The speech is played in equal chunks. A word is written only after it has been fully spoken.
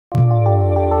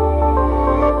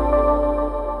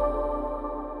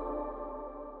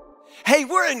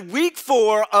in week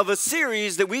 4 of a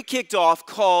series that we kicked off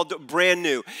called Brand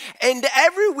New. And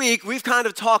every week we've kind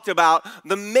of talked about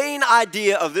the main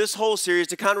idea of this whole series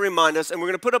to kind of remind us, and we're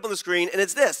going to put up on the screen, and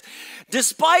it's this.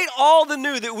 Despite all the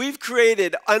new that we've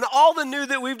created and all the new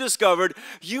that we've discovered,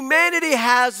 humanity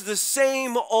has the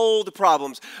same old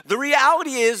problems. The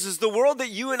reality is the world that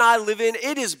you and I live in,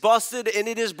 it is busted and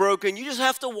it is broken. You just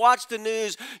have to watch the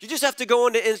news. You just have to go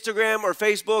onto Instagram or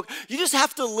Facebook. You just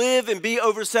have to live and be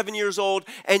over 7 years old,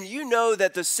 and you know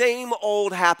that the same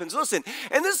old happens. Listen,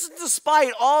 and this is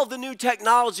despite all the new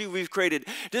technology we've created,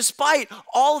 despite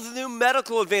all of the new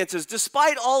medical advances,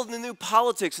 despite all of the new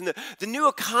politics and the new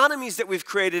economies that we've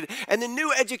created, and the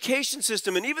new education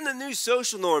system, and even the new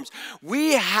social norms.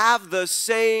 We have the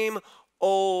same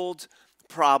old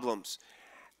problems.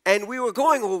 And we were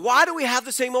going, well, why do we have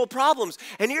the same old problems?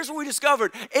 And here's what we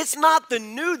discovered. It's not the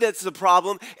new that's the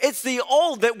problem. It's the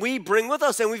old that we bring with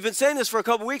us. And we've been saying this for a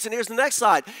couple weeks, and here's the next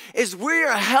slide, is we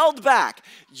are held back.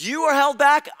 You are held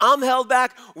back. I'm held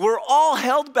back. We're all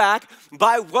held back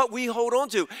by what we hold on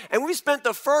to. And we spent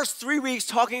the first 3 weeks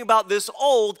talking about this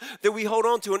old that we hold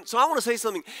on to. And so I want to say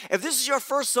something. If this is your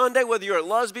first Sunday, whether you're at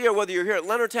Lusby or whether you're here at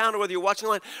Leonardtown or whether you're watching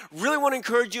online, really want to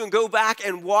encourage you and go back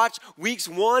and watch weeks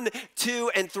 1,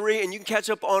 2, and 3, and you can catch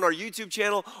up on our YouTube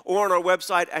channel or on our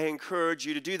website. I encourage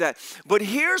you to do that. But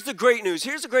here's the great news.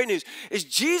 Here's the great news, is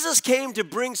Jesus came to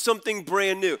bring something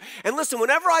brand new. And listen,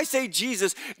 whenever I say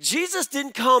Jesus, Jesus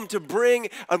didn't come to bring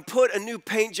and put a new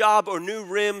paint job or new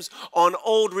rims on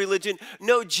old religion.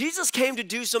 No, Jesus came to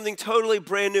do something totally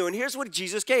brand new. And here's what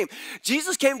Jesus came.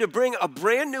 Jesus came to bring a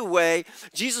brand new way.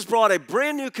 Jesus brought a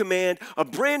brand new command, a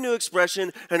brand new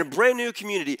expression, and a brand new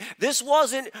community. This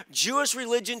wasn't Jewish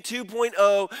religion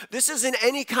 2.0. This isn't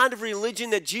any kind of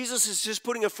religion that Jesus is just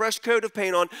putting a fresh coat of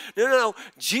paint on. No, no, no.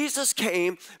 Jesus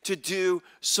came to do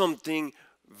something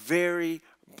very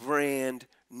brand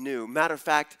new. Matter of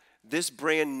fact, this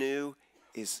brand new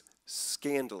is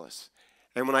scandalous.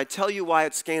 And when I tell you why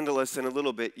it's scandalous in a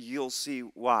little bit, you'll see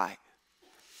why.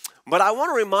 But I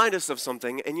want to remind us of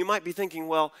something, and you might be thinking,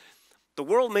 well, the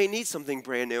world may need something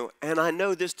brand new, and I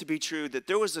know this to be true, that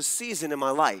there was a season in my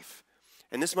life,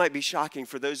 and this might be shocking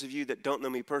for those of you that don't know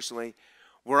me personally,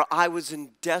 where I was in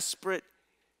desperate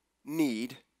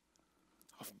need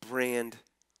of brand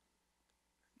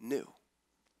new.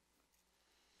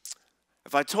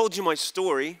 If I told you my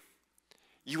story,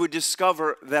 you would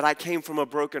discover that I came from a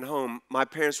broken home. My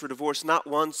parents were divorced not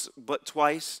once, but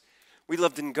twice. We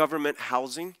lived in government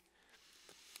housing.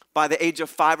 By the age of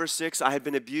 5 or 6, I had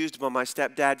been abused by my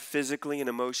stepdad physically and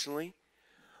emotionally.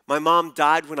 My mom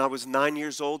died when I was 9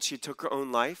 years old. She took her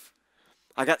own life.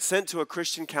 I got sent to a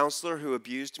Christian counselor who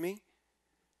abused me.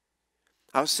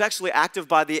 I was sexually active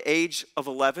by the age of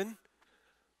 11.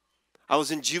 I was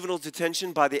in juvenile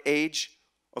detention by the age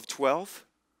of 12.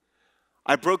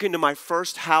 I broke into my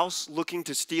first house looking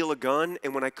to steal a gun,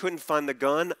 and when I couldn't find the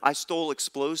gun, I stole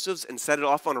explosives and set it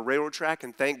off on a railroad track,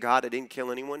 and thank God I didn't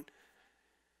kill anyone.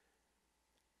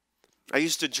 I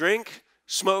used to drink,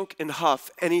 smoke, and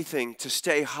huff anything to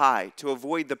stay high, to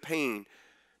avoid the pain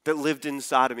that lived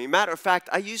inside of me. Matter of fact,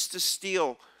 I used to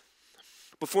steal.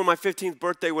 Before my 15th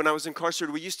birthday, when I was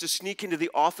incarcerated, we used to sneak into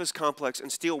the office complex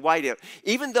and steal whiteout.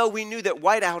 Even though we knew that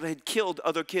whiteout had killed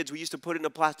other kids, we used to put it in a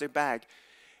plastic bag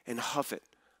and huff it.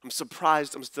 I'm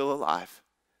surprised I'm still alive.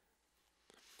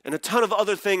 And a ton of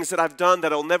other things that I've done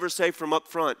that I'll never say from up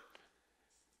front.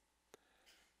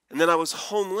 And then I was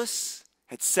homeless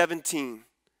at 17,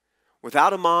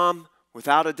 without a mom,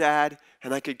 without a dad,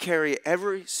 and I could carry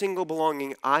every single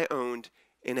belonging I owned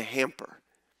in a hamper.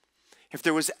 If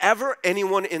there was ever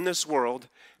anyone in this world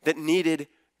that needed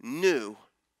new,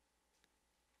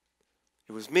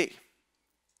 it was me.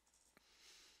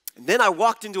 And then I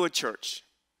walked into a church.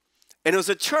 And it was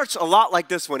a church a lot like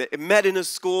this one. It met in a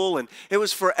school, and it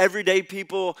was for everyday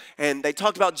people, and they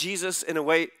talked about Jesus in a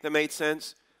way that made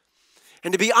sense.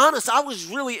 And to be honest, I was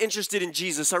really interested in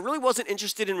Jesus. I really wasn't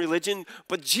interested in religion,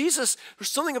 but Jesus,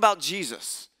 there's something about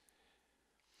Jesus.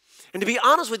 And to be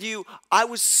honest with you, I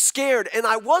was scared, and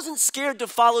I wasn't scared to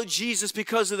follow Jesus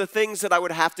because of the things that I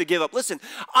would have to give up. Listen,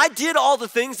 I did all the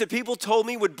things that people told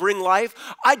me would bring life.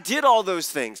 I did all those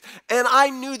things, and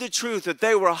I knew the truth that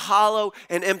they were hollow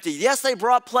and empty. Yes, they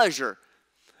brought pleasure,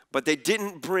 but they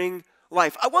didn't bring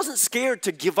life. I wasn't scared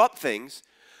to give up things.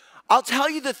 I'll tell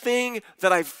you the thing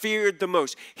that I feared the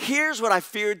most. Here's what I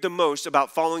feared the most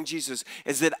about following Jesus,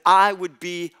 is that I would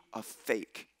be a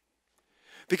fake.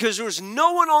 Because there's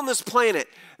no one on this planet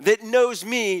that knows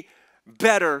me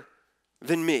better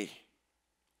than me.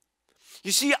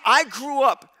 You see, I grew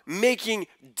up making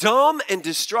dumb and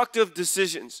destructive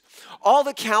decisions. All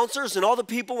the counselors and all the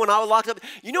people when I was locked up,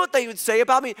 you know what they would say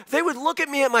about me? They would look at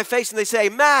me at my face and they say,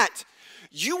 Matt,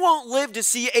 you won't live to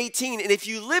see 18, and if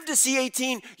you live to see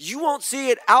 18, you won't see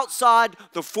it outside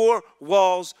the four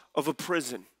walls of a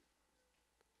prison.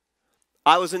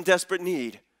 I was in desperate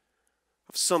need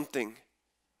of something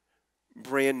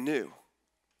brand new.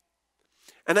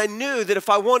 And I knew that if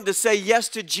I wanted to say yes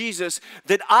to Jesus,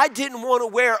 that I didn't want to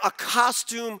wear a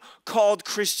costume called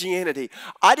Christianity.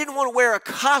 I didn't want to wear a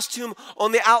costume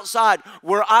on the outside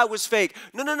where I was fake.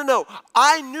 No.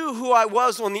 I knew who I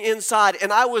was on the inside,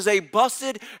 and I was a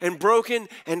busted and broken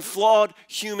and flawed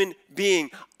human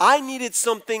being. I needed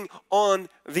something on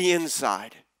the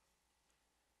inside.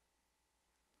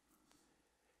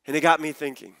 And it got me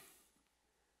thinking.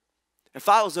 If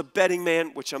I was a betting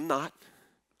man, which I'm not,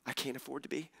 I can't afford to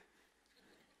be,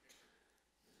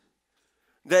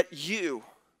 that you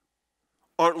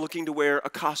aren't looking to wear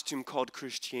a costume called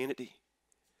Christianity.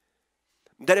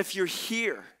 That if you're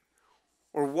here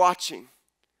or watching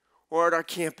or at our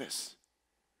campus,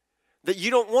 that you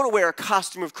don't want to wear a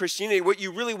costume of Christianity. What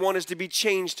you really want is to be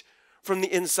changed from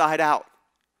the inside out.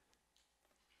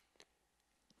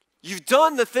 You've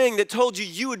done the thing that told you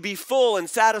you would be full and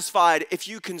satisfied if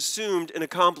you consumed and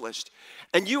accomplished.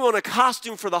 And you want a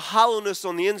costume for the hollowness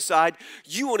on the inside.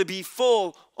 You want to be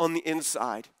full on the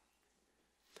inside.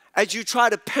 As you try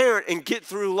to parent and get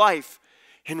through life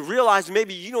and realize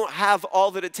maybe you don't have all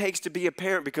that it takes to be a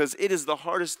parent because it is the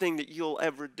hardest thing that you'll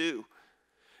ever do.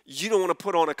 You don't want to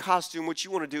put on a costume. What you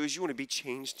want to do is you want to be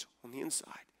changed on the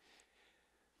inside.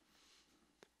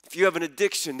 If you have an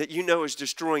addiction that you know is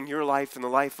destroying your life and the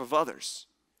life of others,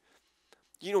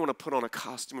 you don't want to put on a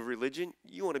costume of religion.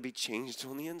 You want to be changed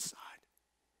on the inside.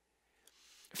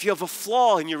 If you have a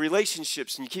flaw in your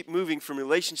relationships and you keep moving from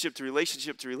relationship to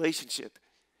relationship to relationship,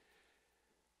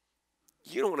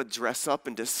 you don't want to dress up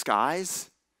in disguise.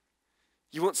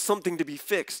 You want something to be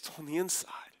fixed on the inside.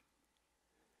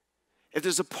 If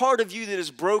there's a part of you that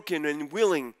is broken and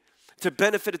willing to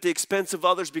benefit at the expense of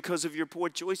others because of your poor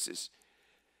choices,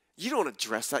 you don't want to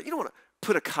dress up. You don't want to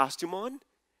put a costume on.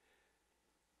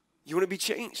 You want to be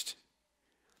changed.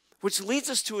 Which leads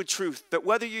us to a truth that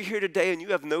whether you're here today and you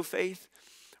have no faith,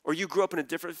 or you grew up in a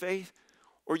different faith,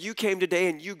 or you came today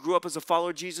and you grew up as a follower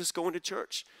of Jesus going to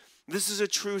church, this is a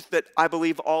truth that I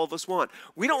believe all of us want.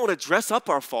 We don't want to dress up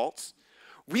our faults.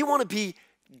 We want to be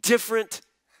different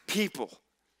people.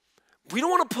 We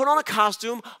don't want to put on a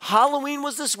costume. Halloween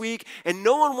was this week, and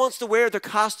no one wants to wear the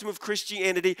costume of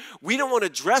Christianity. We don't want to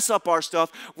dress up our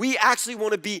stuff. We actually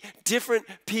want to be different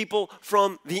people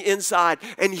from the inside.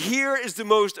 And here is the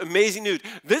most amazing news.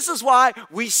 This is why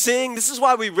we sing. This is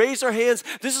why we raise our hands.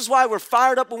 This is why we're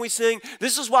fired up when we sing.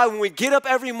 This is why when we get up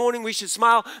every morning, we should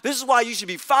smile. This is why you should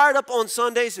be fired up on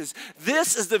Sundays.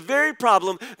 This is the very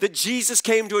problem that Jesus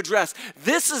came to address.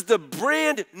 This is the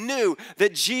brand new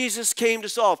that Jesus came to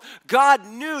solve. God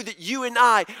knew that you and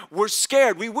I were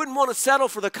scared. We wouldn't want to settle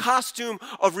for the costume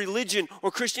of religion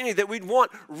or Christianity, that we'd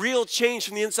want real change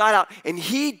from the inside out. And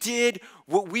he did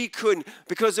what we couldn't.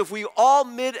 Because if we all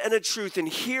admit in a truth, and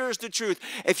here's the truth,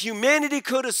 if humanity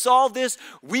could have solved this,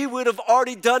 we would have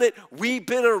already done it. We've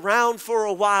been around for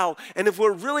a while. And if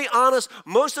we're really honest,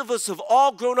 most of us have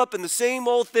all grown up in the same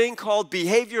old thing called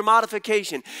behavior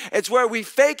modification. It's where we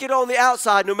fake it on the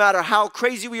outside no matter how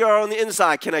crazy we are on the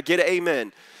inside. Can I get an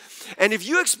amen? And if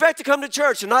you expect to come to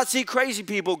church and not see crazy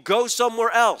people, go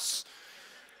somewhere else.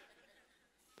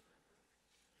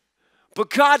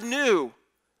 But God knew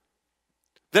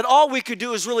that all we could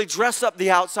do is really dress up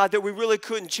the outside, that we really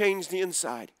couldn't change the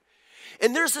inside.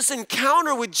 And there's this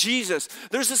encounter with Jesus.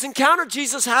 There's this encounter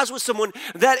Jesus has with someone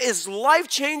that is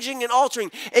life-changing and altering.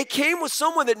 It came with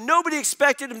someone that nobody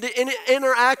expected him to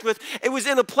interact with. It was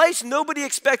in a place nobody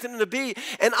expected him to be.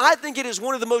 And I think it is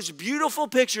one of the most beautiful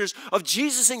pictures of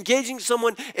Jesus engaging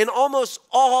someone in almost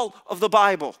all of the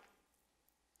Bible.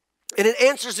 And it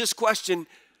answers this question,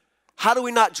 how do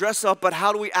we not dress up, but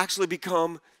how do we actually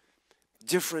become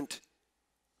different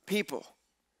people?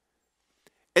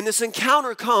 And this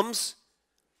encounter comes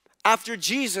after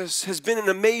Jesus has been an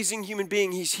amazing human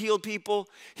being. He's healed people,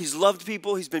 he's loved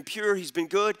people, he's been pure, he's been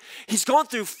good. He's gone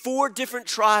through 4 different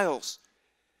trials.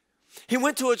 He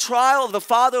went to a trial of the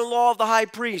father-in-law of the high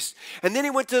priest, and then he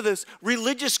went to this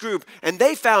religious group, and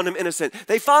they found him innocent.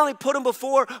 They finally put him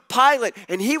before Pilate,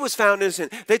 and he was found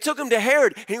innocent. They took him to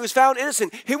Herod, and he was found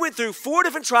innocent. He went through 4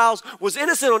 different trials, was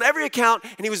innocent on every account,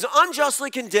 and he was unjustly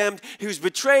condemned. He was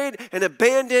betrayed and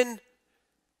abandoned,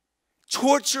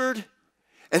 tortured,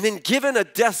 and then given a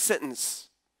death sentence.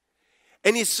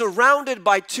 And he's surrounded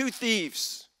by 2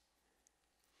 thieves.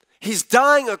 He's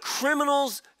dying a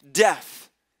criminal's death.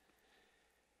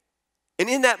 And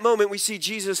in that moment, we see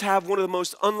Jesus have one of the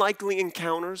most unlikely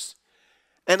encounters.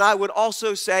 And I would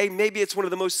also say maybe it's one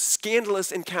of the most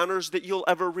scandalous encounters that you'll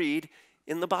ever read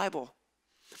in the Bible.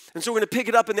 And so we're going to pick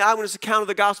it up in the eyewitness account of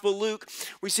the Gospel of Luke.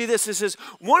 We see this. It says,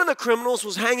 one of the criminals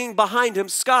was hanging behind him,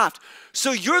 scoffed.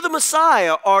 So you're the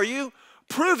Messiah, are you?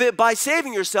 Prove it by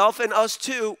saving yourself and us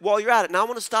too while you're at it. Now I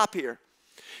want to stop here.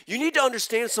 You need to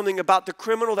understand something about the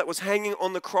criminal that was hanging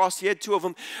on the cross. He had two of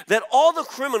them. That all the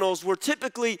criminals were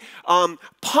typically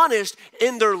punished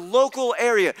in their local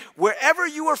area. Wherever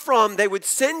you were from, they would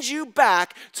send you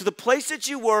back to the place that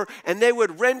you were, and they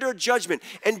would render judgment.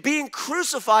 And being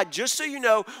crucified, just so you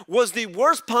know, was the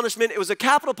worst punishment. It was a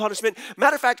capital punishment.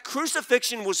 Matter of fact,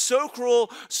 crucifixion was so cruel,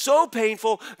 so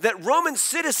painful, that Roman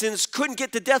citizens couldn't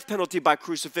get the death penalty by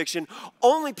crucifixion.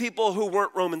 Only people who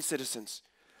weren't Roman citizens.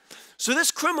 So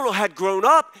this criminal had grown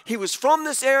up, he was from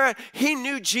this era, he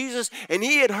knew Jesus, and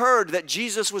he had heard that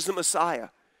Jesus was the Messiah.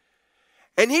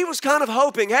 And he was kind of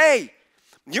hoping, hey,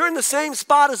 you're in the same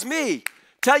spot as me.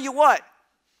 Tell you what,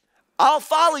 I'll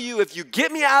follow you if you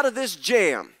get me out of this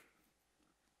jam.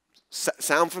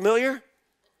 Sound familiar?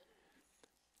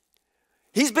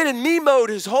 He's been in me mode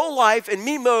his whole life, and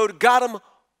me mode got him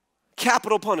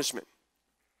capital punishment.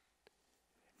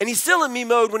 And he's still in me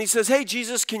mode when he says, hey,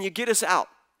 Jesus, can you get us out?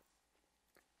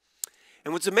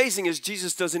 And what's amazing is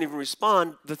Jesus doesn't even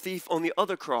respond. The thief on the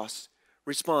other cross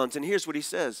responds. And here's what he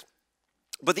says.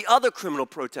 But the other criminal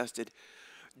protested,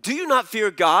 do you not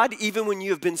fear God even when you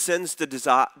have been sentenced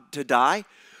to die?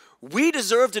 We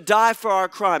deserve to die for our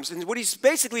crimes. And what he's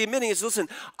basically admitting is, listen,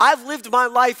 I've lived my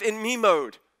life in me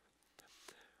mode.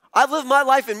 I've lived my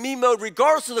life in me mode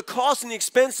regardless of the cost and the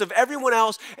expense of everyone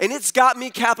else, and it's got me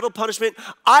capital punishment.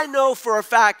 I know for a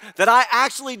fact that I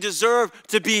actually deserve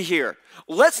to be here.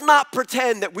 Let's not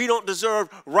pretend that we don't deserve,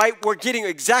 right? We're getting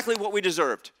exactly what we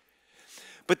deserved.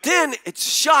 But then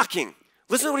it's shocking.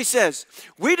 Listen to what he says.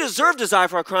 We deserve to die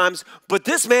for our crimes, but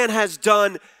this man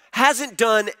hasn't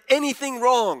done anything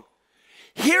wrong.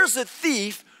 Here's a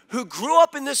thief who grew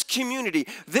up in this community,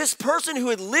 this person who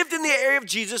had lived in the area of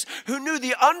Jesus, who knew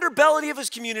the underbelly of his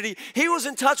community. He was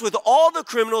in touch with all the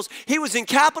criminals. He was in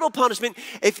capital punishment.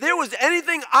 If there was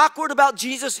anything awkward about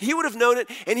Jesus, he would have known it.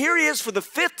 And here he is for the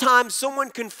fifth time, someone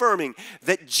confirming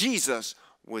that Jesus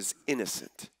was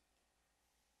innocent.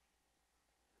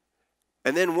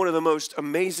 And then one of the most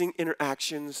amazing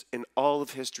interactions in all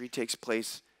of history takes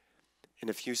place in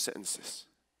a few sentences.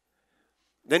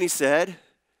 Then he said,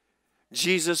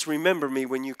 Jesus, remember me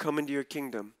when you come into your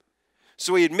kingdom.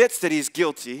 So he admits that he's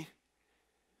guilty.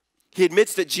 He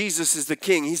admits that Jesus is the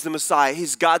king. He's the Messiah.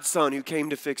 He's God's son who came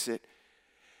to fix it.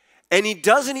 And he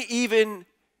doesn't even,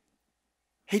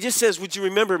 he just says, would you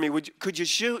remember me? Could you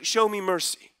show me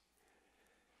mercy?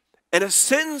 And a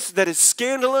sentence that is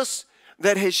scandalous,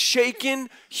 that has shaken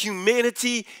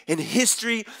humanity and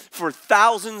history for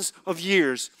thousands of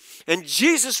years. And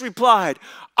Jesus replied,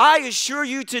 I assure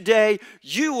you today,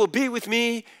 you will be with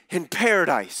me in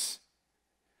paradise.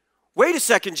 Wait a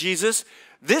second, Jesus.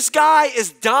 This guy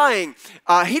is dying.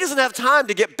 He doesn't have time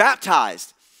to get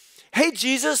baptized. Hey,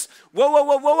 Jesus,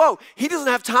 whoa. He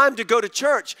doesn't have time to go to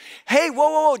church. Hey,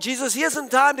 whoa, Jesus, he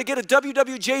hasn't time to get a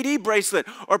WWJD bracelet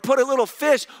or put a little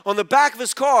fish on the back of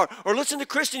his car or listen to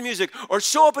Christian music or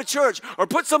show up at church or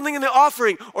put something in the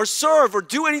offering or serve or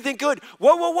do anything good.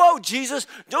 Whoa, Jesus,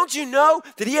 don't you know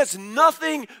that he has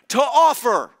nothing to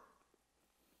offer?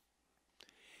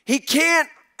 He can't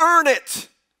earn it.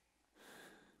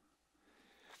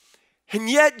 And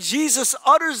yet Jesus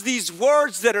utters these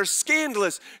words that are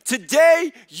scandalous.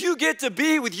 Today, you get to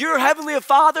be with your heavenly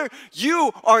Father.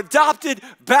 You are adopted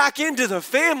back into the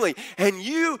family. And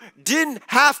you didn't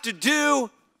have to do.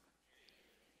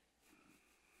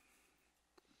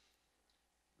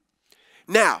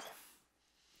 Now,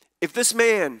 if this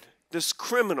man, this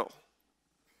criminal,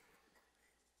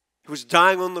 who was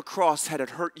dying on the cross had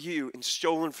it hurt you and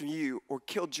stolen from you or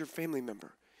killed your family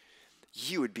member,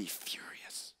 you would be furious.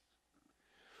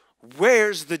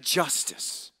 Where's the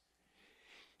justice?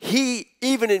 He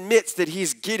even admits that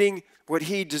he's getting what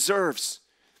he deserves.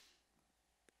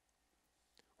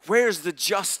 Where's the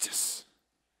justice?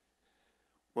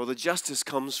 Well, the justice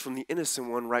comes from the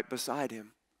innocent one right beside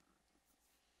him,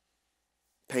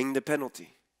 paying the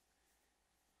penalty.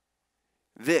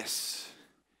 This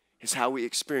is how we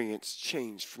experience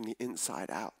change from the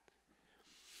inside out.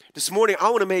 This morning,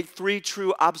 I want to make 3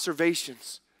 true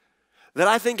observations that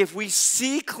I think if we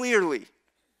see clearly,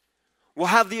 we'll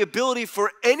have the ability for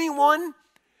anyone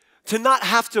to not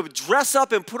have to dress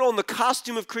up and put on the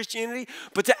costume of Christianity,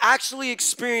 but to actually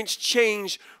experience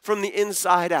change from the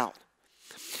inside out.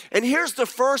 And here's the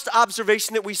first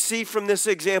observation that we see from this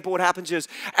example. What happens is,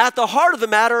 at the heart of the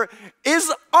matter is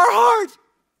our heart.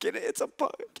 Get it? It's a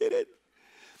pun. Get it?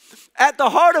 At the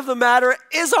heart of the matter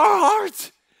is our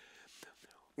heart.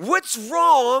 What's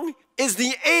wrong is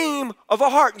the aim of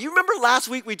our heart. You remember last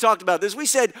week we talked about this. We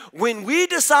said when we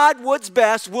decide what's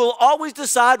best, we'll always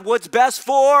decide what's best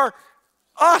for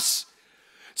us.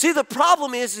 See, the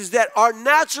problem is that our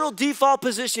natural default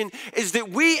position is that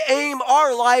we aim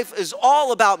our life as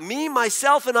all about me,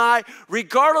 myself, and I,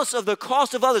 regardless of the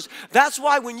cost of others. That's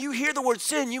why when you hear the word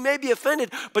sin, you may be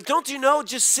offended, but don't you know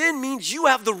just sin means you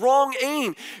have the wrong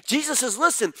aim. Jesus says,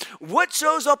 listen, what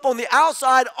shows up on the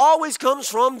outside always comes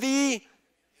from the...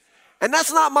 And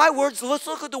that's not my words. Let's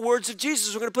look at the words of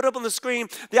Jesus. We're going to put up on the screen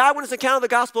the eyewitness account of the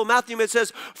Gospel of Matthew. It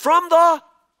says,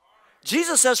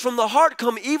 Jesus says, from the heart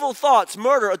come evil thoughts,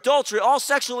 murder, adultery, all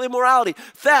sexual immorality,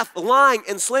 theft, lying,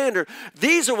 and slander.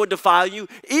 These are what defile you.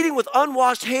 Eating with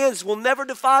unwashed hands will never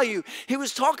defile you. He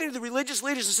was talking to the religious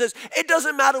leaders and says, it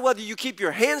doesn't matter whether you keep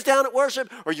your hands down at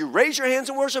worship or you raise your hands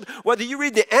in worship, whether you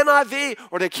read the NIV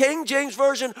or the King James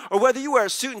Version or whether you wear a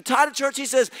suit and tie to church. He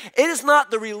says, it is not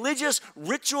the religious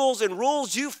rituals and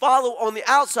rules you follow on the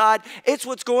outside. It's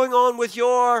what's going on with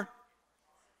your...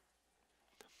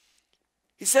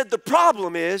 He said the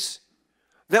problem is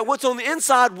that what's on the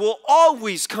inside will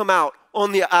always come out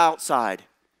on the outside.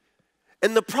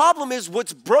 And the problem is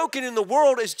what's broken in the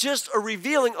world is just a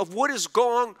revealing of what is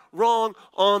going wrong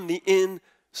on the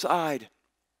inside.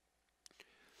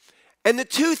 And the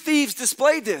two thieves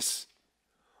displayed this.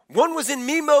 One was in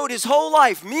me mode his whole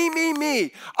life. Me, me,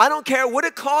 me. I don't care what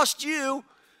it cost you.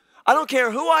 I don't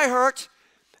care who I hurt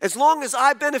as long as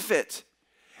I benefit.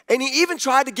 And he even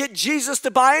tried to get Jesus to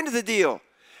buy into the deal.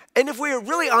 And if we are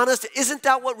really honest, isn't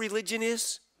that what religion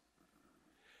is?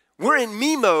 We're in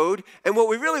me mode, and what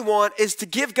we really want is to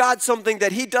give God something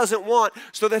that he doesn't want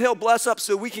so that he'll bless us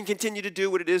so we can continue to do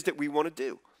what it is that we want to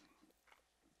do.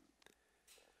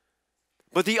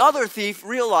 But the other thief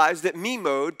realized that me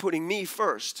mode, putting me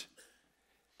first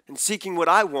and seeking what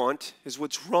I want, is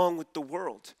what's wrong with the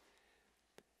world.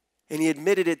 And he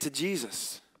admitted it to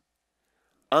Jesus.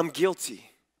 I'm guilty.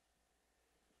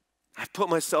 I put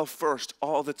myself first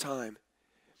all the time.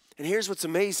 And here's what's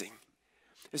amazing,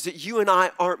 is that you and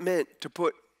I aren't meant to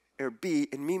put or be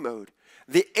in me mode.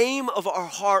 The aim of our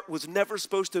heart was never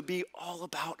supposed to be all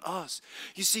about us.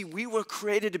 You see, we were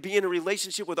created to be in a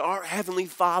relationship with our Heavenly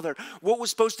Father. What was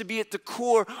supposed to be at the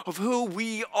core of who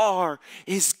we are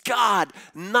is God,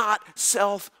 not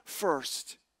self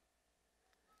first.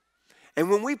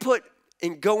 And when we put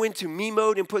and go into me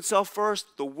mode and put self first,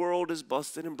 the world is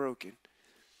busted and broken.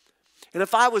 And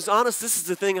if I was honest, this is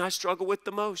the thing I struggle with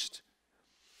the most.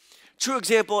 True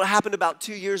example, it happened about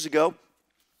 2 years ago.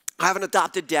 I have an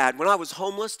adopted dad. When I was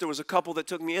homeless, there was a couple that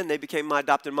took me in. They became my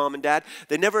adopted mom and dad.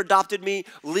 They never adopted me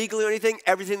legally or anything.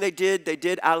 Everything they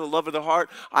did out of the love of their heart.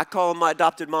 I call them my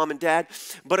adopted mom and dad.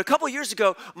 But a couple years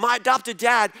ago, my adopted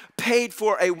dad paid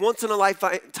for a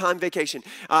once-in-a-lifetime vacation.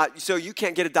 So you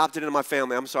can't get adopted into my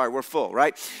family. I'm sorry, we're full,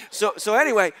 right? So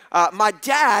anyway, my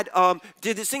dad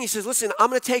did this thing. He says, listen, I'm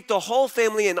going to take the whole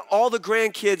family and all the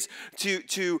grandkids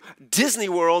to Disney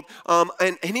World,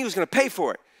 and he was going to pay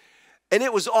for it. And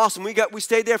it was awesome. We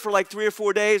stayed there for like 3 or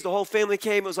 4 days. The whole family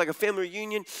came. It was like a family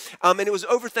reunion. And it was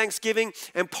over Thanksgiving.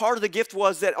 And part of the gift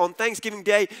was that on Thanksgiving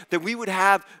Day that we would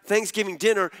have Thanksgiving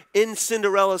dinner in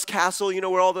Cinderella's castle, you know,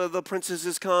 where all the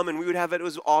princesses come. And we would have it. It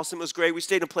was awesome. It was great. We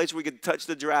stayed in a place where we could touch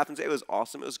the giraffe and say it was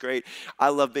awesome. It was great. I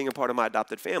love being a part of my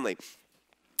adopted family.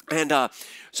 And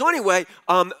so anyway,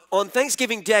 on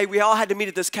Thanksgiving Day, we all had to meet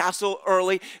at this castle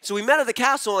early. So we met at the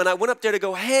castle, and I went up there to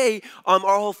go, hey, our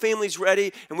whole family's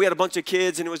ready. And we had a bunch of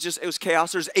kids, and it was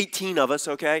chaos. There's 18 of us,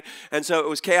 okay? And so it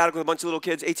was chaotic with a bunch of little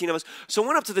kids, 18 of us. So I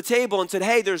went up to the table and said,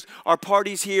 hey, there's our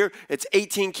party's here. It's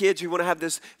 18 kids. We want to have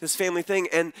this family thing.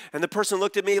 And the person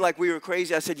looked at me like we were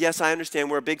crazy. I said, yes, I understand.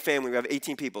 We're a big family. We have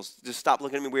 18 people. Just stop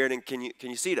looking at me weird, and can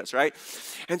you seat us, right?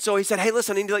 And so he said, hey,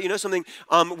 listen, I need to let you know something.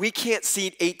 We can't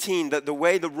seat 18. The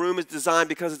way the room is designed,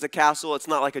 because it's a castle, it's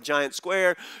not like a giant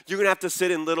square. You're going to have to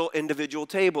sit in little individual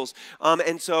tables.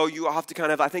 And so you have to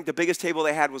kind of, I think the biggest table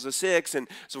they had was a 6 and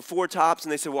some 4 tops.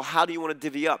 And they said, well, how do you want to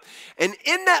divvy up? And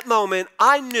in that moment,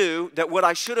 I knew that what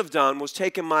I should have done was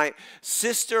taken my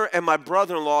sister and my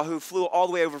brother-in-law, who flew all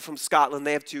the way over from Scotland.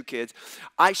 They have 2 kids.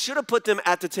 I should have put them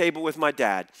at the table with my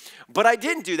dad. But I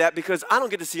didn't do that because I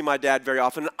don't get to see my dad very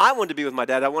often. I wanted to be with my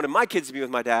dad. I wanted my kids to be with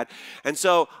my dad. And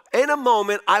so in a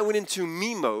moment, I went into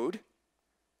me mode,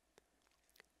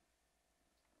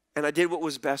 and I did what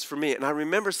was best for me. And I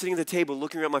remember sitting at the table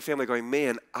looking around my family going,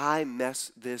 man, I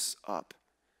messed this up.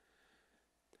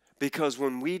 Because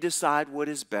when we decide what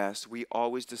is best, we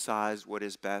always decide what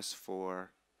is best for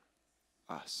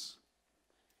us.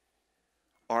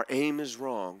 Our aim is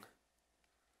wrong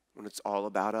when it's all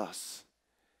about us.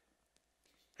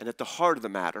 And at the heart of the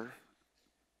matter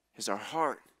is our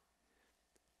heart,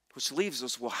 which leaves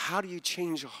us, well, how do you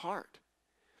change a heart?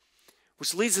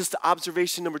 Which leads us to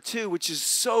observation number 2, which is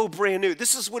so brand new.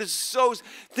 This is what is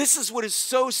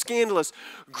so scandalous.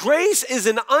 Grace is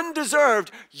an undeserved,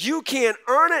 you can't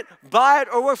earn it, buy it,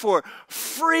 or work for it,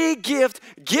 free gift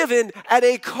given at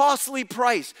a costly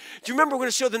price. Do you remember, we're going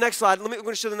to show the next slide. We're going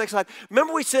to show the next slide.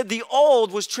 Remember we said the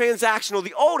old was transactional.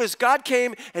 The old is God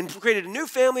came and created a new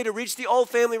family to reach the old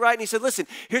family, right? And he said, listen,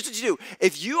 here's what you do.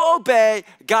 If you obey,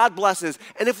 God blesses.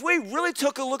 And if we really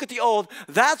took a look at the old,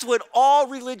 that's what all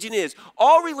religion is.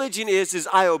 All religion is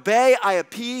I obey, I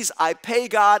appease, I pay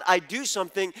God, I do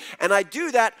something, and I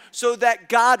do that so that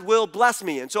God will bless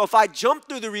me. And so if I jump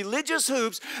through the religious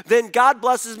hoops, then God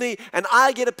blesses me and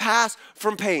I get a pass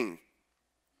from pain.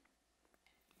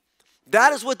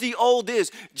 That is what the old is.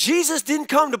 Jesus didn't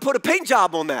come to put a paint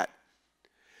job on that.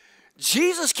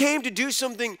 Jesus came to do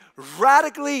something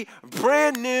radically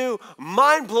brand new,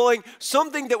 mind-blowing,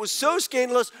 something that was so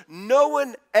scandalous, no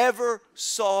one ever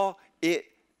saw it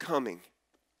coming.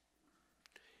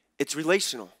 It's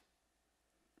relational.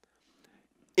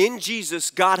 In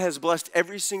Jesus, God has blessed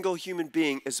every single human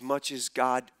being as much as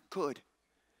God could.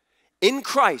 In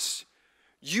Christ,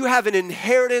 you have an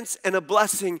inheritance and a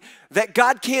blessing that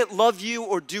God can't love you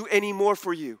or do any more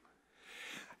for you.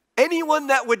 Anyone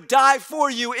that would die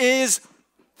for you is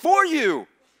for you.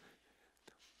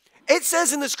 It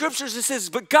says in the scriptures, it says,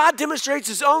 but God demonstrates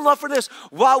his own love for this.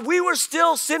 While we were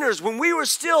still sinners, when we were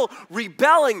still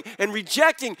rebelling and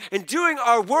rejecting and doing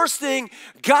our worst thing,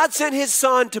 God sent his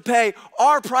son to pay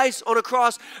our price on a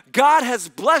cross. God has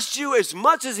blessed you as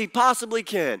much as he possibly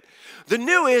can. The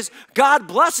new is God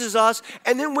blesses us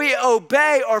and then we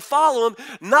obey or follow him,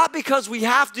 not because we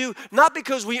have to, not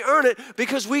because we earn it,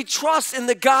 because we trust in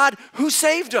the God who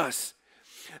saved us.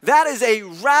 That is a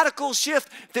radical shift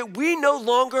that we no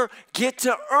longer get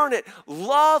to earn it.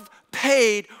 Love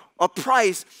paid a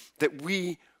price that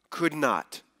we could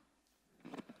not.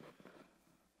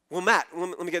 Well, Matt,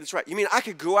 let me get this right. You mean I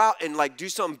could go out and like do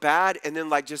something bad and then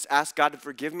like just ask God to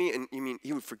forgive me, and you mean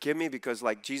he would forgive me because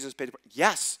like Jesus paid the price?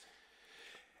 Yes.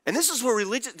 And this is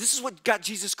what got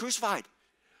Jesus crucified.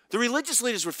 The religious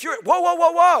leaders were furious. Whoa, whoa,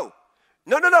 whoa, whoa.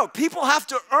 No. People have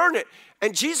to earn it.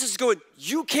 And Jesus is going,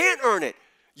 you can't earn it.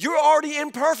 You're already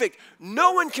imperfect.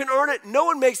 No one can earn it. No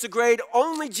one makes the grade.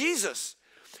 Only Jesus.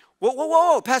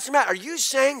 Whoa, Pastor Matt, are you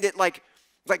saying that like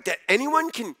that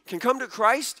anyone can come to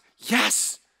Christ?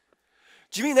 Yes.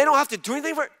 Do you mean they don't have to do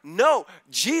anything for it? No.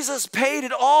 Jesus paid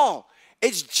it all.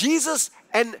 It's Jesus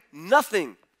and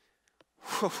nothing.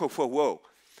 Whoa.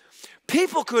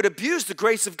 People could abuse the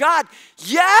grace of God.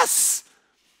 Yes.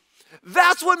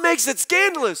 That's what makes it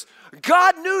scandalous.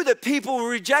 God knew that people would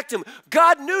reject him.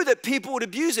 God knew that people would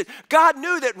abuse it. God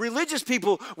knew that religious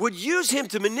people would use him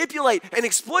to manipulate and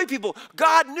exploit people.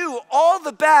 God knew all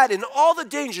the bad and all the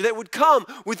danger that would come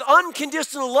with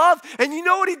unconditional love. And you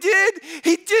know what he did?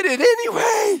 He did it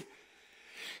anyway.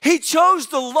 He chose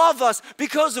to love us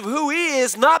because of who he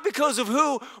is, not because of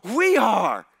who we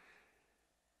are.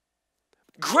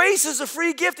 Grace is a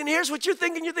free gift, and here's what you're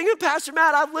thinking. You're thinking, Pastor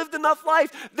Matt, I've lived enough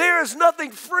life. There is nothing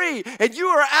free, and you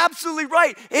are absolutely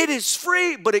right. It is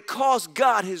free, but it cost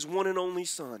God his one and only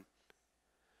son.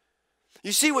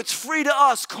 You see, what's free to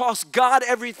us costs God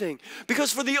everything.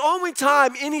 Because for the only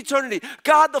time in eternity,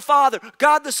 God the Father,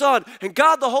 God the Son, and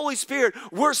God the Holy Spirit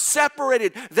were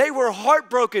separated. They were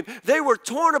heartbroken. They were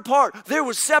torn apart. There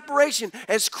was separation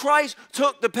as Christ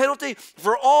took the penalty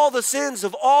for all the sins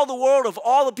of all the world, of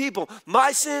all the people.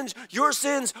 My sins, your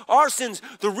sins, our sins.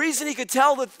 The reason he could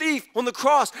tell the thief on the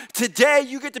cross, today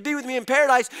you get to be with me in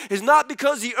paradise, is not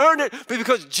because he earned it, but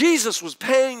because Jesus was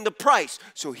paying the price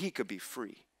so he could be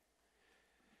free.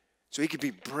 So he could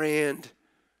be brand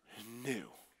new.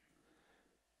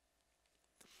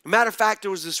 Matter of fact,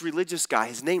 there was this religious guy.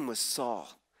 His name was Saul.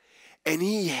 And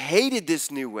he hated this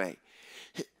new way.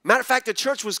 Matter of fact, the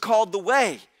church was called the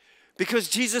Way. Because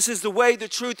Jesus is the way, the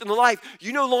truth, and the life.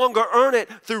 You no longer earn it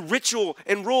through ritual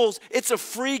and rules. It's a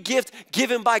free gift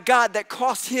given by God that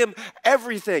cost him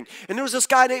everything. And there was this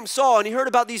guy named Saul, and he heard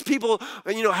about these people,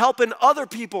 helping other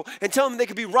people and telling them they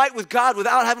could be right with God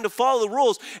without having to follow the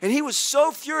rules. And he was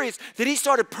so furious that he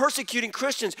started persecuting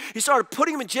Christians. He started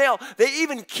putting them in jail. They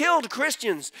even killed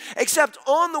Christians. Except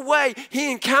on the way,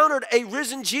 he encountered a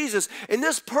risen Jesus. And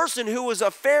this person who was a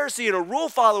Pharisee and a rule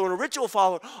follower and a ritual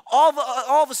follower, all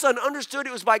of a sudden understood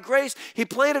it was by grace. He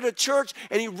planted a church,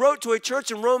 and he wrote to a church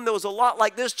in Rome that was a lot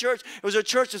like this church. It was a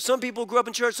church that some people grew up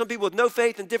in church, some people with no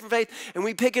faith and different faith, and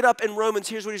we pick it up in Romans.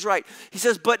 Here's what he's right. He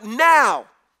says, but now,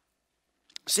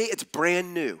 see, it's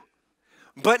brand new.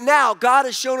 But now God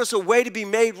has shown us a way to be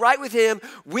made right with him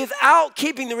without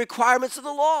keeping the requirements of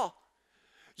the law.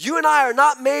 You and I are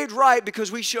not made right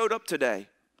because we showed up today.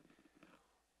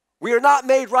 We are not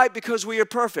made right because we are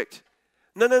perfect.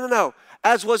 No.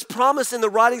 As was promised in the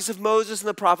writings of Moses and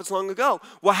the prophets long ago.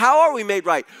 Well, how are we made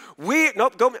right? We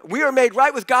are made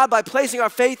right with God by placing our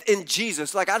faith in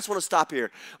Jesus. Like, I just want to stop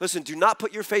here. Listen, do not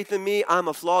put your faith in me. I'm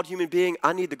a flawed human being.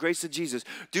 I need the grace of Jesus.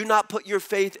 Do not put your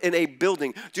faith in a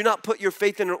building. Do not put your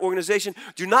faith in an organization.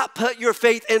 Do not put your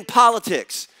faith in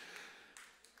politics.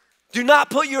 Do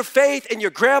not put your faith in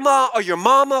your grandma or your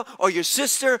mama or your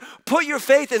sister. Put your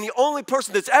faith in the only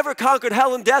person that's ever conquered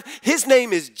hell and death. His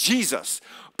name is Jesus.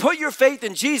 Put your faith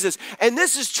in Jesus. And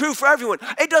this is true for everyone.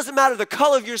 It doesn't matter the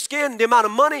color of your skin, the amount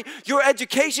of money, your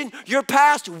education, your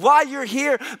past, why you're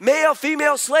here, male,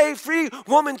 female, slave, free,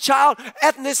 woman, child,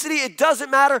 ethnicity. It doesn't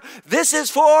matter. This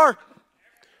is for.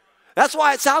 That's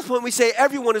why at SouthPoint we say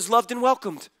everyone is loved and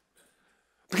welcomed.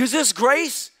 Because this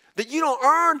grace that you don't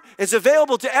earn is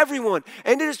available to everyone.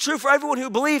 And it is true for everyone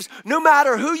who believes no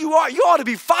matter who you are, you ought to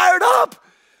be fired up.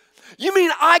 You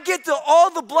mean I get to all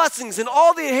the blessings and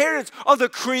all the inheritance of the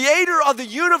creator of the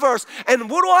universe, and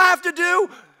what do I have to do?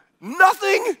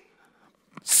 Nothing.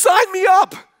 Sign me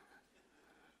up.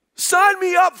 Sign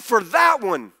me up for that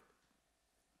one.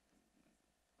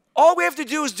 All we have to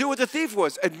do is do what the thief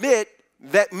was. Admit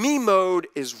that me mode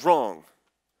is wrong.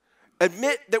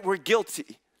 Admit that we're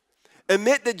guilty.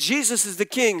 Admit that Jesus is the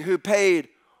king who paid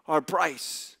our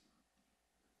price.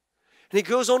 And he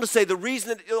goes on to say the reason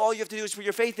that all you have to do is put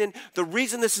your faith in, the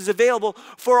reason this is available,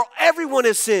 for everyone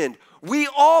has sinned. We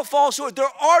all fall short. There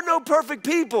are no perfect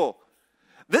people.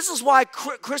 This is why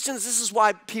Christians, this is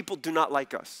why people do not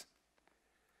like us.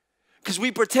 Because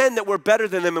we pretend that we're better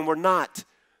than them and we're not.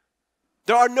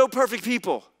 There are no perfect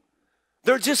people.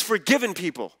 They're just forgiven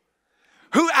people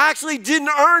who actually didn't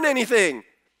earn anything.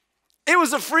 It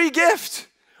was a free gift.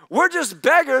 We're just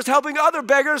beggars helping other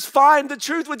beggars find the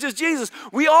truth, which is Jesus.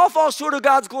 We all fall short of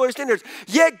God's glorious standards.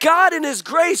 Yet God in his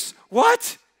grace,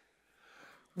 what?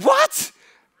 What?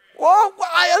 Well,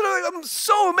 I'm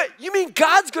so amazed. You mean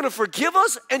God's going to forgive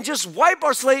us and just wipe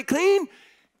our slate clean?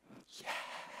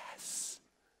 Yes.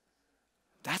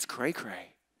 That's cray-cray.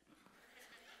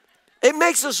 It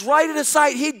makes us right in his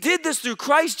sight. He did this through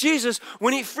Christ Jesus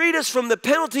when he freed us from the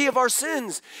penalty of our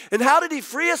sins. And how did he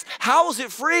free us? How was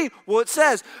it free? Well, it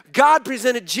says God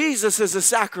presented Jesus as a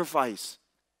sacrifice.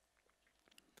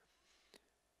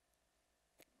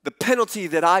 The penalty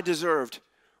that I deserved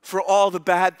for all the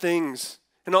bad things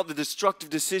and all the destructive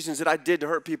decisions that I did to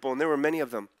hurt people, and there were many of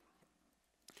them.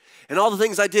 And all the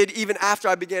things I did even after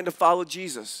I began to follow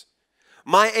Jesus.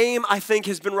 My aim, I think,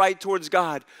 has been right towards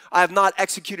God. I have not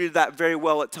executed that very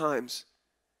well at times.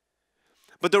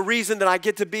 But the reason that I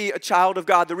get to be a child of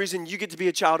God, the reason you get to be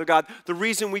a child of God, the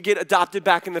reason we get adopted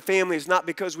back in the family is not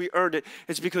because we earned it.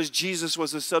 It's because Jesus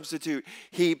was a substitute.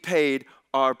 He paid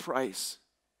our price.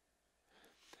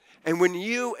 And when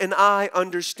you and I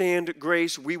understand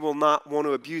grace, we will not want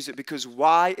to abuse it, because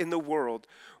why in the world,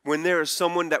 when there is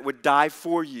someone that would die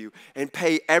for you and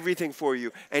pay everything for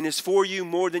you and is for you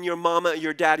more than your mama,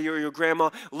 your daddy, or your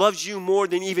grandma, loves you more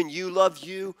than even you love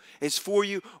you, is for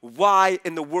you, why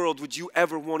in the world would you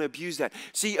ever want to abuse that?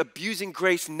 See, abusing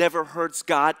grace never hurts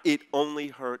God. It only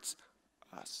hurts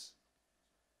us.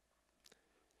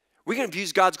 We can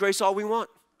abuse God's grace all we want.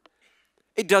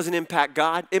 It doesn't impact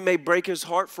God. It may break his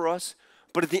heart for us,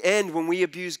 but at the end, when we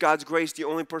abuse God's grace, the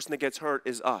only person that gets hurt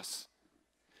is us.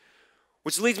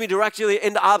 Which leads me directly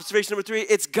into observation number 3.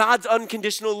 It's God's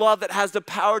unconditional love that has the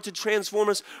power to transform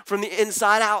us from the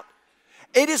inside out.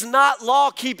 It is not law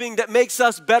keeping that makes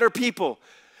us better people.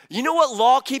 You know what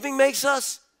law keeping makes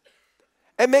us?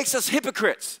 It makes us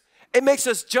hypocrites. It makes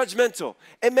us judgmental.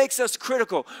 It makes us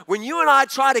critical. When you and I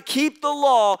try to keep the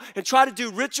law and try to do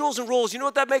rituals and rules, you know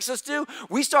what that makes us do?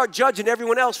 We start judging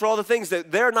everyone else for all the things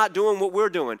that they're not doing what we're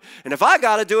doing. And if I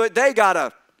got to do it, they got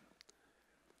to.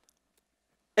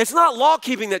 It's not law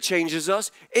keeping that changes us.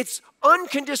 It's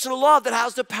unconditional love that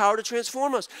has the power to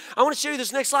transform us. I want to show you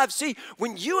this next slide. See,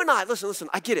 when you and I, listen,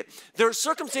 I get it. There are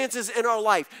circumstances in our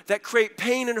life that create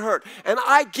pain and hurt. And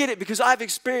I get it because I've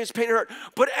experienced pain and hurt.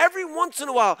 But every once in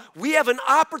a while, we have an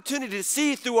opportunity to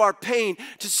see through our pain,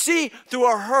 to see through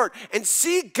our hurt, and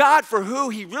see God for who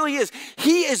he really is.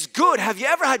 He is good. Have you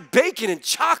ever had bacon and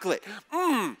chocolate?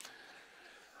 I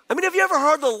mean, have you ever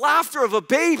heard the laughter of a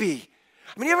baby?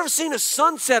 I mean, you ever seen a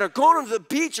sunset or gone onto the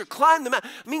beach or climbed the mountain?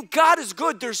 I mean, God is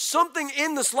good. There's something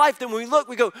in this life that when we look,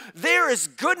 we go, there is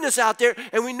goodness out there.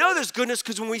 And we know there's goodness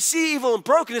because when we see evil and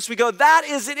brokenness, we go, that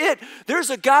isn't it. There's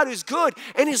a God who's good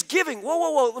and he's giving. Whoa,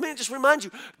 whoa, whoa. Let me just remind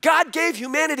you. God gave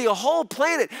humanity a whole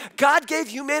planet. God gave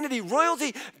humanity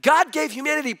royalty. God gave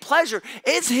humanity pleasure.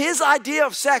 It's his idea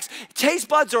of sex. Taste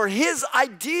buds are his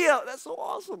idea. That's so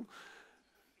awesome.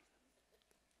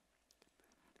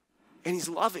 And he's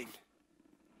loving.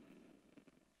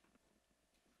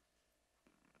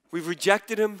 We've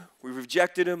rejected him,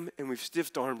 and we've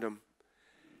stiff-armed him.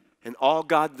 And all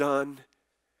God done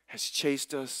has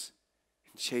chased us,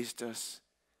 and chased us,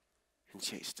 and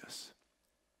chased us.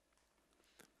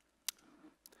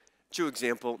 True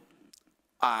example,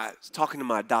 I was talking to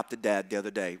my adopted dad the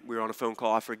other day. We were on a phone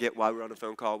call. I forget why we were on a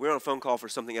phone call. We were on a phone call for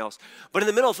something else. But in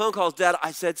the middle of the phone calls, Dad,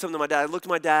 I said something to my dad. I looked at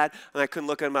my dad, and I couldn't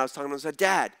look at him. I was talking to him. I said,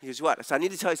 Dad. He goes, what? I said, I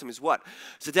need to tell you something. He goes, what? I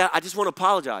said, Dad, I just want to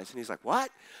apologize. And he's like,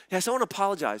 what? Yes, I want to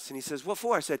apologize. And he says, what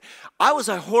for? I said, I was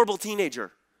a horrible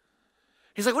teenager.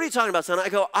 He's like, what are you talking about, son? I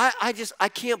go, I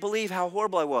can't believe how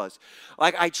horrible I was.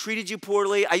 Like, I treated you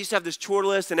poorly. I used to have this chore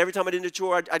list, and every time I did a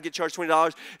chore, I'd get charged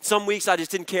 $20. Some weeks, I just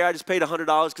didn't care. I just paid $100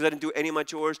 because I didn't do any of my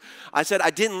chores. I said, I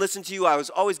didn't listen to you. I was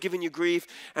always giving you grief.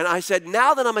 And I said,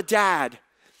 now that I'm a dad,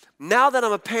 now that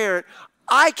I'm a parent,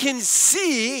 I can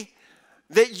see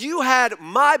that you had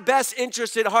my best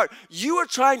interest at heart. You were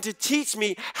trying to teach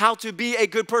me how to be a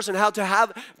good person, how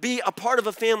to be a part of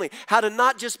a family, how to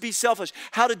not just be selfish,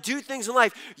 how to do things in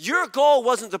life. Your goal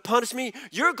wasn't to punish me.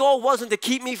 Your goal wasn't to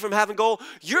keep me from having a goal.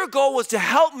 Your goal was to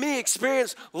help me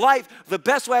experience life the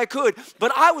best way I could,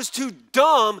 but I was too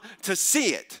dumb to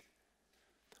see it.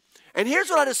 And here's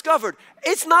what I discovered.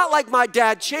 It's not like my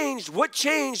dad changed. What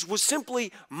changed was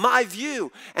simply my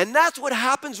view. And that's what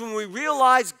happens when we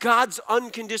realize God's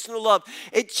unconditional love.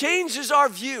 It changes our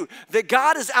view that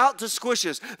God is out to squish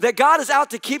us, that God is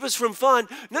out to keep us from fun.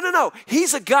 No.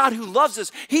 He's a God who loves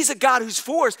us. He's a God who's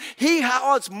for us. He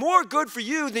wants more good for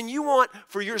you than you want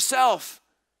for yourself.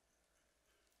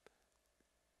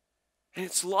 And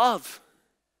it's love.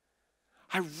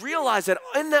 I realized that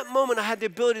in that moment, I had the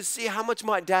ability to see how much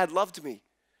my dad loved me.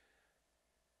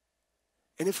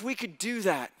 And if we could do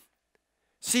that,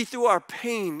 see through our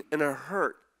pain and our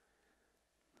hurt,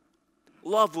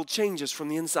 love will change us from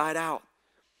the inside out.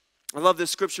 I love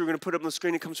this scripture we're going to put up on the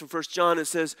screen. It comes from 1 John. It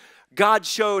says, God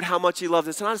showed how much he loved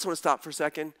us. And I just want to stop for a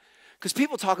second, because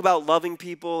people talk about loving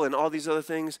people and all these other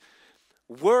things.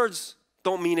 Words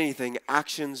don't mean anything.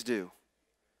 Actions do.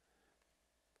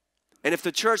 And if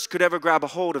the church could ever grab a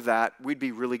hold of that, we'd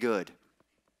be really good.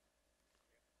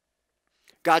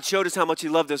 God showed us how much he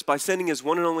loved us by sending his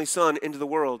one and only son into the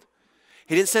world.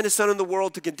 He didn't send his son in the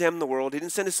world to condemn the world. He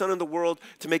didn't send his son in the world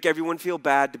to make everyone feel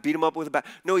bad, to beat him up with a bat.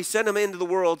 No, he sent him into the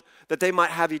world that they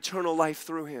might have eternal life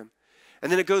through him.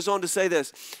 And then it goes on to say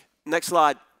this. Next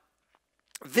slide.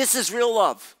 This is real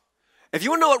love. If you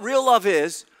want to know what real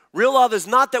love is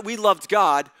not that we loved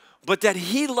God, but that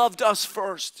he loved us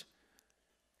first.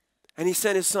 And he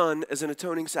sent his son as an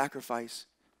atoning sacrifice.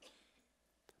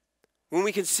 When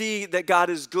we can see that God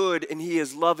is good and he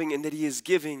is loving and that he is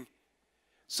giving,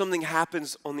 something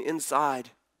happens on the inside.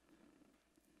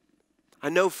 I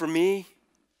know for me,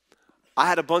 I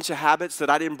had a bunch of habits that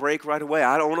I didn't break right away.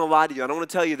 I don't want to lie to you. I don't want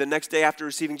to tell you the next day after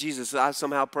receiving Jesus that I was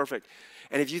somehow perfect.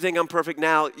 And if you think I'm perfect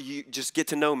now, you just get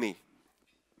to know me.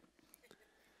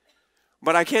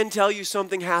 But I can tell you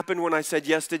something happened when I said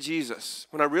yes to Jesus.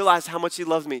 When I realized how much he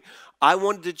loved me, I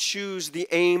wanted to choose the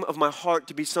aim of my heart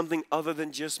to be something other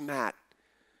than just Matt.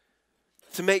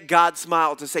 To make God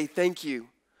smile, to say thank you,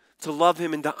 to love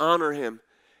him and to honor him.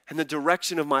 And the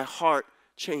direction of my heart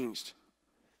changed.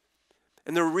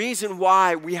 And the reason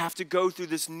why we have to go through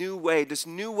this new way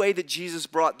that Jesus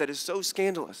brought that is so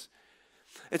scandalous,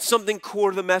 it's something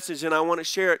core to the message, and I want to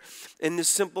share it in this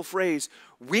simple phrase.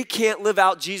 We can't live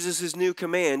out Jesus' new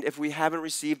command if we haven't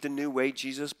received the new way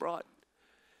Jesus brought.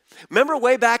 Remember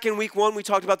way back in week 1, we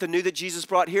talked about the new that Jesus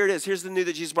brought? Here it is. Here's the new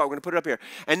that Jesus brought. We're going to put it up here.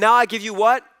 And now I give you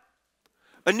what?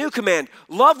 A new command.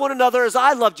 Love one another as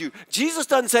I loved you. Jesus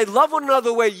doesn't say love one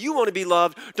another the way you want to be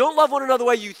loved. Don't love one another the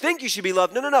way you think you should be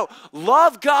loved. No.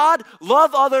 Love God,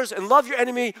 love others, and love your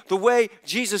enemy the way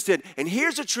Jesus did. And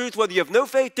here's the truth, whether you have no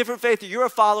faith, different faith, or you're a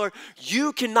follower,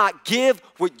 you cannot give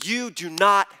what you do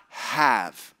not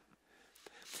have.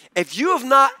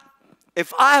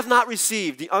 If I have not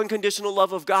received the unconditional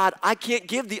love of God, I can't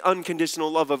give the unconditional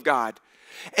love of God.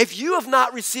 If you have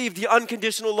not received the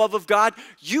unconditional love of God,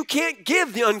 you can't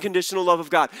give the unconditional love of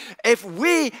God. If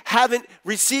we haven't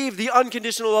received the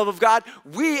unconditional love of God,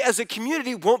 we as a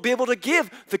community won't be able to give.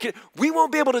 We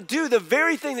won't be able to do the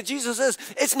very thing that Jesus says.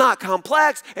 It's not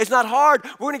complex. It's not hard.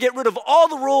 We're going to get rid of all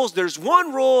the rules. There's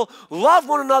one rule: love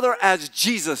one another as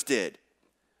Jesus did.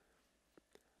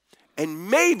 And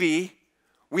maybe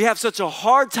we have such a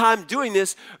hard time doing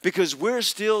this because we're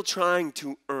still trying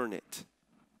to earn it.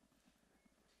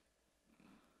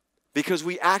 Because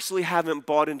we actually haven't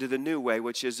bought into the new way,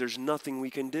 which is there's nothing we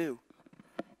can do.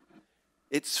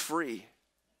 It's free.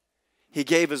 He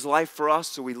gave his life for us,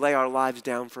 so we lay our lives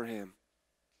down for him.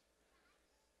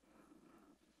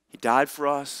 He died for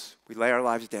us. We lay our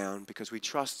lives down because we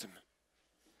trust him.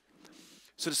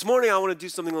 So this morning I want to do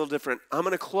something a little different. I'm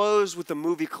going to close with a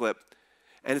movie clip.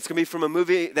 And it's going to be from a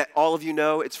movie that all of you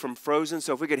know. It's from Frozen.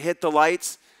 So if we could hit the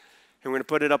lights, and we're going to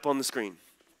put it up on the screen.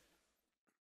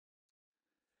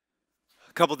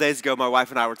 A couple days ago, my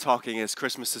wife and I were talking as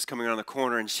Christmas is coming around the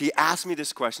corner, and she asked me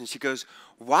this question. She goes,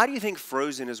 why do you think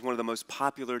Frozen is one of the most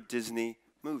popular Disney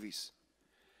movies?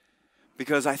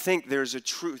 Because I think there's a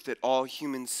truth that all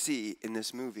humans see in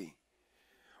this movie.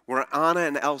 Where Anna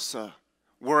and Elsa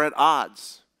were at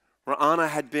odds, where Anna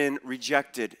had been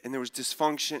rejected, and there was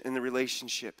dysfunction in the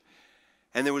relationship,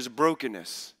 and there was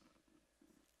brokenness.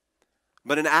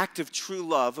 But an act of true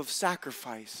love, of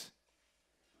sacrifice,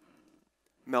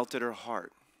 melted her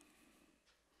heart.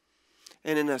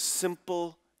 And in a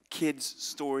simple kid's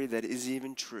story that is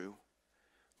even true,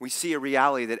 we see a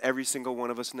reality that every single one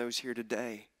of us knows here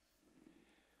today.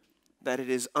 That it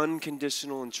is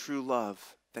unconditional and true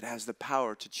love that has the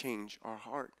power to change our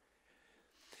heart.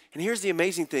 And here's the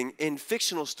amazing thing. In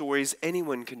fictional stories,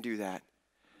 anyone can do that.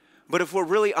 But if we're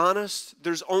really honest,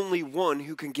 there's only one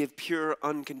who can give pure,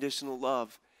 unconditional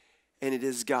love, and it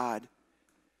is God.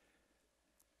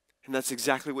 And that's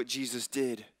exactly what Jesus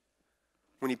did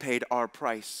when he paid our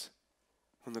price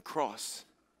on the cross.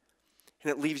 And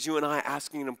it leaves you and I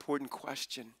asking an important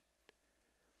question.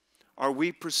 Are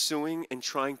we pursuing and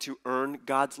trying to earn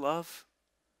God's love?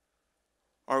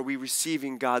 Are we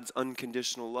receiving God's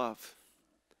unconditional love?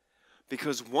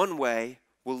 Because one way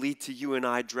will lead to you and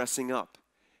I dressing up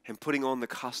and putting on the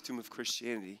costume of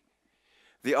Christianity.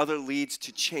 The other leads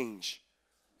to change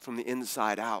from the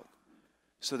inside out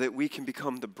so that we can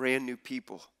become the brand new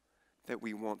people that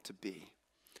we want to be.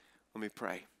 Let me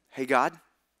pray. Hey, God,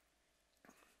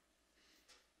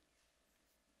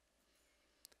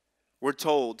 we're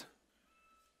told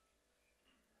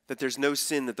that there's no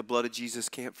sin that the blood of Jesus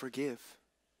can't forgive.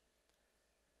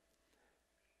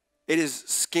 It is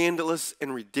scandalous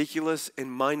and ridiculous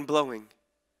and mind-blowing.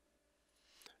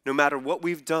 No matter what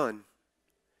we've done,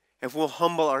 if we'll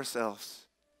humble ourselves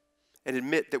and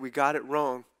admit that we got it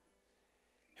wrong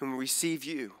and we receive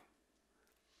you,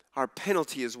 our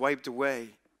penalty is wiped away.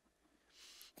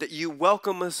 That you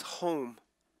welcome us home,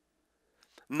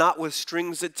 not with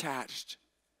strings attached,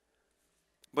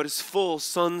 but as full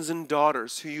sons and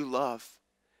daughters who you love,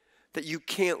 that you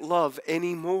can't love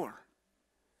anymore.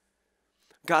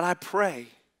 God, I pray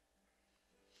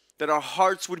that our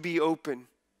hearts would be open,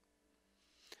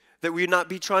 that we would not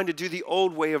be trying to do the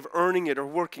old way of earning it or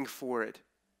working for it,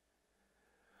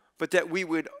 but that we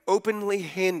would openly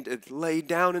handed lay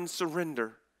down and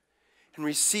surrender and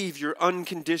receive your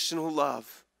unconditional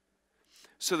love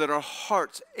so that our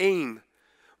heart's aim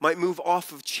might move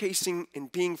off of chasing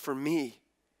and being for me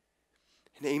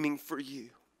and aiming for you.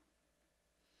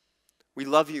 We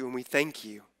love you and we thank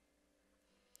you.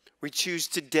 We choose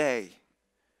today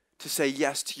to say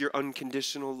yes to your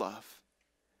unconditional love.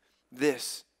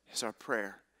 This is our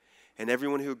prayer. And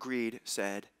everyone who agreed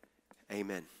said,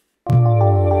 amen.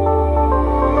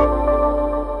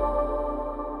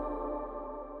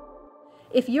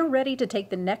 If you're ready to take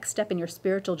the next step in your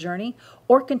spiritual journey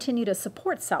or continue to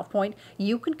support SouthPoint,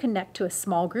 you can connect to a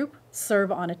small group,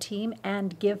 serve on a team,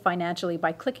 and give financially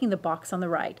by clicking the box on the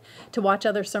right. To watch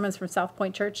other sermons from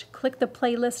SouthPoint Church, click the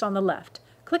playlist on the left.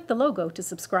 Click the logo to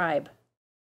subscribe.